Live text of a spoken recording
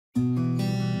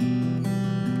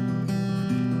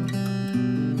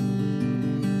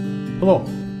Hello,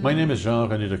 my name is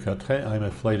Jean-René de Cotteret. I'm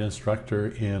a flight instructor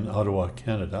in Ottawa,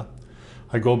 Canada.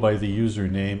 I go by the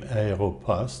username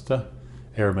Aéropost,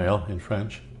 airmail in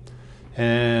French.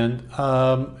 And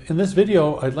in this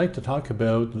video, I'd like to talk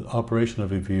about the operation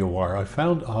of a VOR. I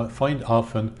find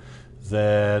often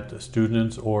that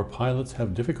students or pilots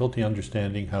have difficulty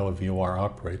understanding how a VOR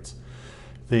operates.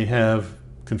 They have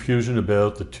confusion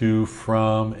about the to,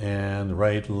 from, and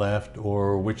right, left,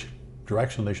 or which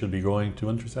direction they should be going to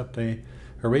intercept a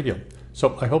radio.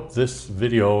 So I hope this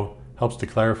video helps to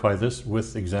clarify this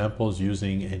with examples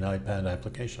using an iPad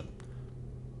application.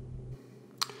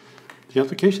 The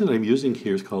application that I'm using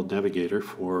here is called Navigator.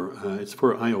 It's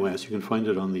for iOS. You can find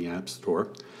it on the App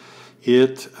Store.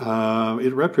 It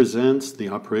represents the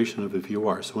operation of a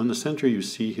VOR. So in the center you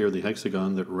see here the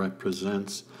hexagon that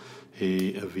represents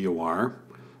a VOR.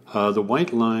 The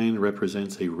white line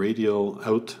represents a radial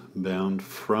outbound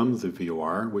from the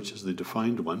VOR, which is the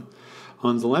defined one.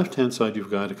 On the left-hand side,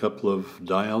 you've got a couple of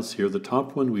dials here. The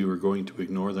top one we were going to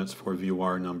ignore. That's for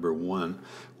VOR number 1,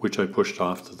 which I pushed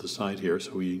off to the side here,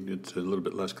 so it's a little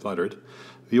bit less cluttered.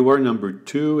 VOR number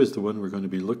 2 is the one we're going to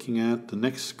be looking at. The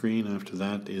next screen after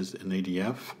that is an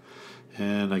ADF.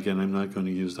 And again, I'm not going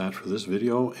to use that for this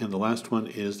video. And the last one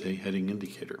is a heading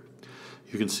indicator.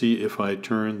 You can see if I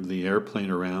turn the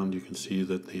airplane around, you can see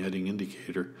that the heading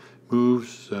indicator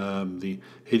moves, the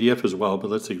ADF as well, but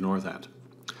let's ignore that.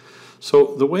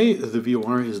 So the way the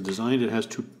VOR is designed, it has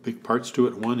two big parts to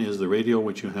it. One is the radio,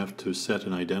 which you have to set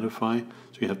and identify.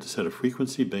 So you have to set a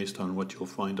frequency based on what you'll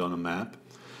find on a map.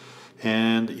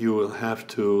 And you will have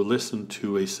to listen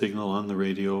to a signal on the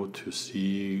radio to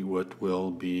see what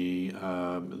will be,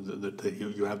 that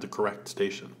you have the correct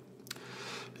station.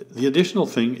 The additional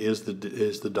thing is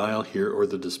the dial here, or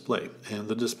the display. And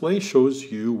the display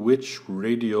shows you which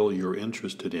radial you're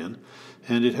interested in.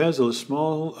 And it has a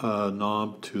small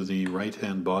knob to the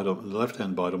left-hand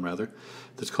bottom rather,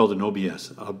 that's called an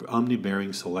OBS,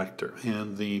 Omni-Bearing Selector.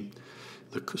 And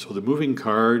so the moving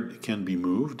card can be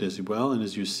moved as well, and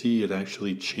as you see, it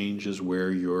actually changes where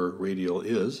your radial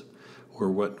is, or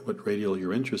what radial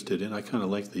you're interested in. I kind of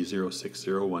like the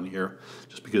 060 one here,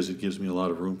 just because it gives me a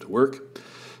lot of room to work.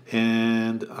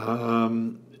 And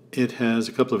it has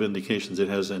a couple of indications. It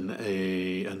has a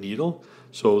needle,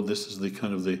 so this is the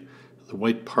kind of the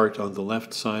white part on the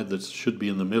left side that should be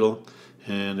in the middle.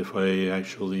 And if I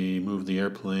actually move the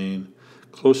airplane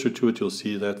closer to it, you'll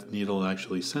see that needle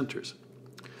actually centers.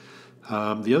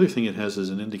 The other thing it has is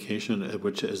an indication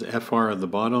which is FR at the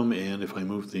bottom, and if I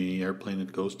move the airplane,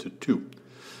 it goes to 2.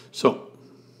 So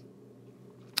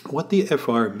what the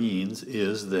FR means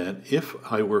is that if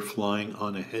I were flying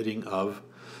on a heading of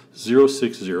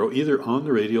 060, either on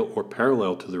the radial or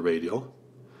parallel to the radial,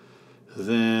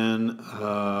 then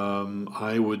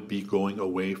I would be going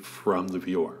away from the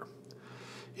VOR.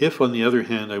 If, on the other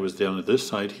hand, I was down at this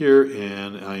side here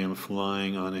and I am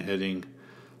flying on a heading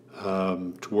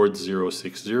towards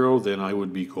 060, then I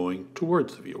would be going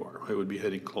towards the VOR. I would be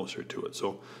heading closer to it.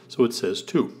 So it says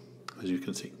 2, as you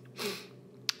can see.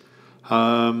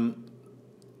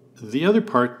 The other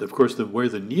part, of course, where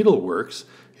the needle works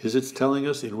is it's telling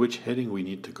us in which heading we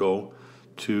need to go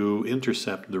to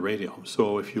intercept the radio.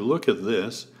 So if you look at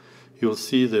this, you'll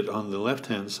see that on the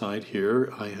left-hand side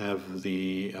here, I have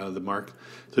the mark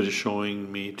that is showing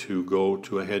me to go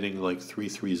to a heading like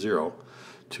 330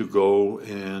 to go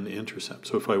and intercept.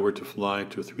 So if I were to fly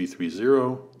to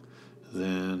 330,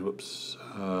 then,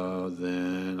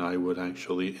 then I would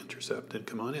actually intercept and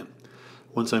come on in.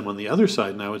 Once I'm on the other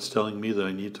side now, it's telling me that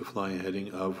I need to fly a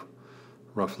heading of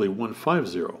roughly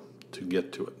 150 to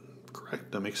get to it.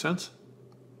 Correct? That makes sense?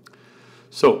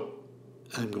 So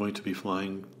I'm going to be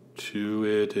flying to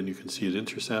it, and you can see it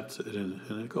intercepts it, and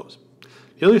it goes.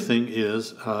 The other thing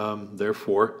is,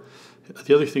 therefore,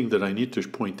 the other thing that I need to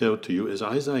point out to you is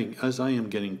as I am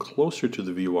getting closer to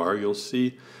the VOR, you'll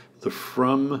see the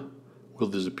from will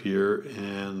disappear,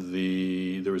 and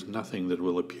there is nothing that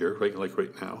will appear, like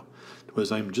right now.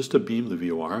 Because I'm just to beam the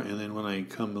VOR, and then when I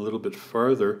come a little bit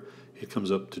farther, it comes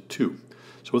up to 2.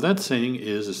 So what that's saying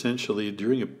is essentially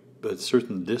during a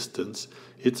certain distance,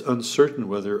 it's uncertain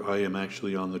whether I am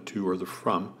actually on the to or the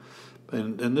from,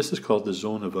 and this is called the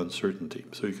zone of uncertainty.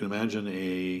 So you can imagine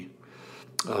a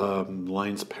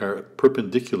lines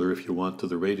perpendicular, if you want, to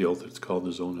the radial. That's called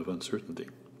the zone of uncertainty.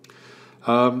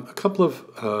 A couple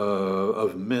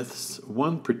of myths.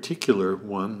 One particular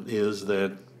one is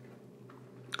that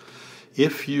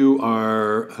if you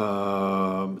are,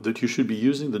 that you should be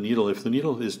using the needle, if the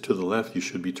needle is to the left, you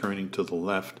should be turning to the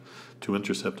left to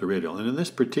intercept the radial. And in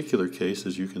this particular case,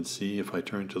 as you can see, if I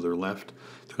turn to the left,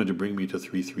 it's going to bring me to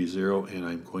 330, and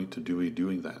I'm going to be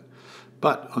doing that.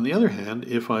 But on the other hand,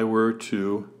 if I were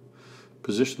to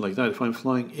position like that, if I'm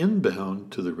flying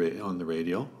inbound to on the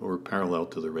radial, or parallel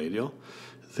to the radial,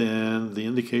 then the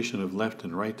indication of left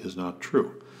and right is not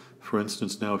true. For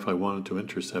instance, now if I wanted to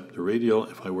intercept the radial,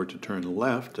 if I were to turn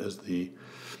left, as the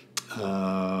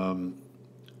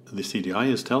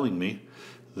CDI is telling me,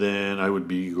 then I would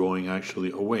be going actually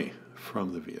away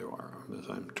from the VOR as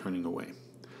I'm turning away.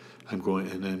 I'm going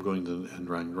in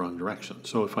the wrong direction.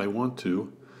 So if I want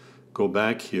to go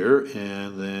back here,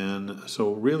 and then,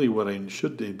 so really what I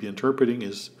should be interpreting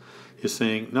is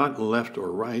saying not left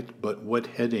or right, but what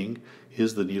heading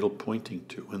is the needle pointing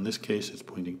to. In this case, it's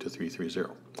pointing to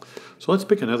 330. So let's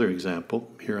pick another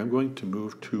example. Here, I'm going to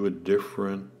move to a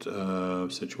different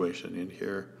situation in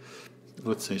here.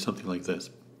 Let's say something like this.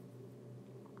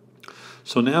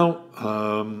 So now,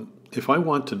 if I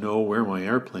want to know where my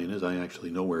airplane is, I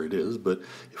actually know where it is, but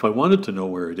if I wanted to know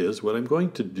where it is, what I'm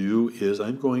going to do is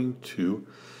I'm going to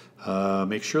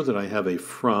make sure that I have a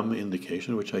from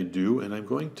indication, which I do, and I'm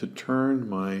going to turn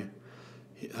my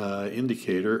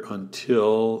indicator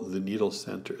until the needle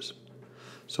centers.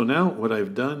 So now what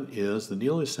I've done is the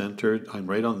needle is centered, I'm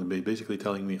right on the, basically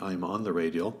telling me I'm on the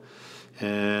radial,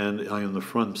 and I'm on the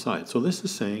front side. So this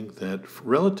is saying that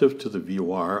relative to the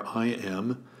VOR, I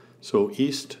am, so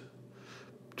east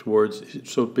towards,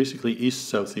 so basically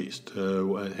east-southeast,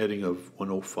 heading of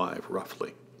 105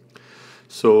 roughly.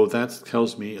 So that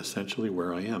tells me essentially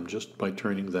where I am just by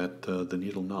turning that the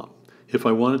needle knob. If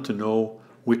I wanted to know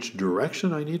which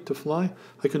direction I need to fly,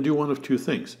 I can do one of two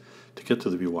things to get to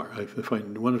the VOR.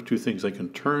 One of two things, I can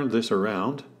turn this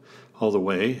around all the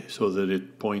way so that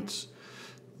it points,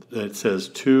 it says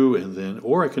 2, and then,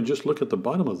 or I can just look at the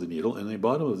bottom of the needle, and the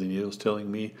bottom of the needle is telling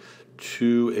me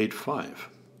 285.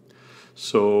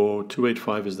 So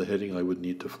 285 is the heading I would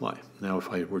need to fly. Now if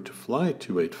I were to fly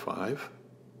 285,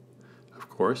 of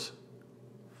course,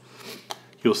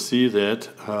 you'll see that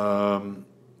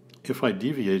if I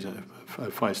deviate,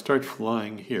 if I start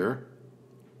flying here,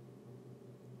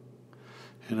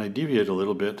 and I deviate a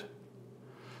little bit,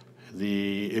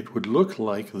 it would look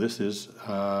like this is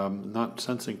not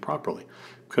sensing properly,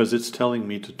 because it's telling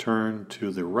me to turn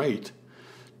to the right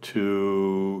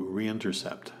to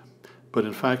re-intercept. But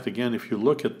in fact, again, if you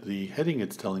look at the heading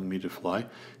it's telling me to fly,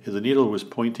 the needle was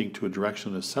pointing to a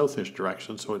direction, a southish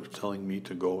direction, so it's telling me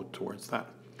to go towards that.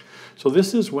 So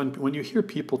this is when you hear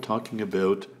people talking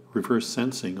about reverse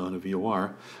sensing on a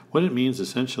VOR, what it means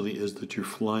essentially is that you're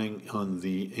flying on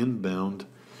the inbound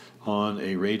on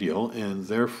a radial, and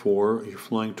therefore you're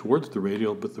flying towards the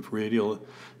radial, but the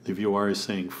VOR is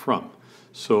saying from.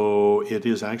 So it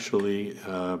is actually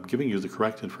giving you the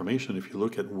correct information if you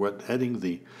look at what heading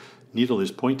the needle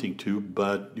is pointing to,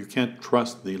 but you can't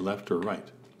trust the left or right.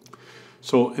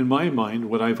 So in my mind,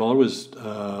 what I've always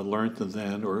learned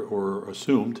then or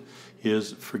assumed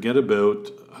is forget about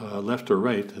left or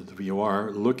right at the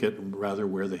VOR, look at rather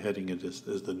where the heading is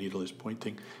as the needle is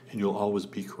pointing, and you'll always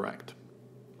be correct.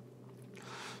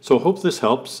 So I hope this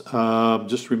helps.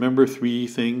 Just remember 3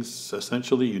 things.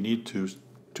 Essentially, you need to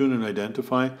tune and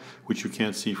identify, which you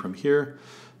can't see from here.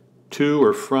 To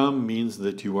or from means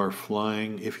that you are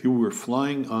flying, if you were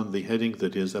flying on the heading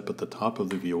that is up at the top of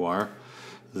the VOR,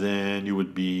 then you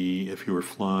would be, if you were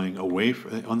flying away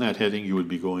on that heading, you would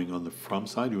be going on the from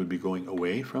side, you would be going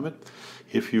away from it.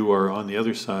 If you are on the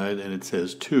other side and it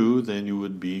says to, then you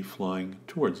would be flying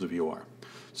towards the VOR.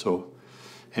 So,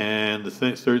 and the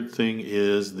third thing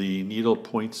is the needle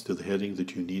points to the heading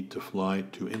that you need to fly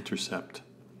to intercept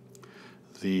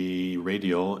the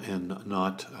radial, and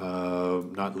not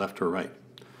left or right.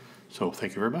 So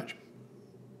thank you very much.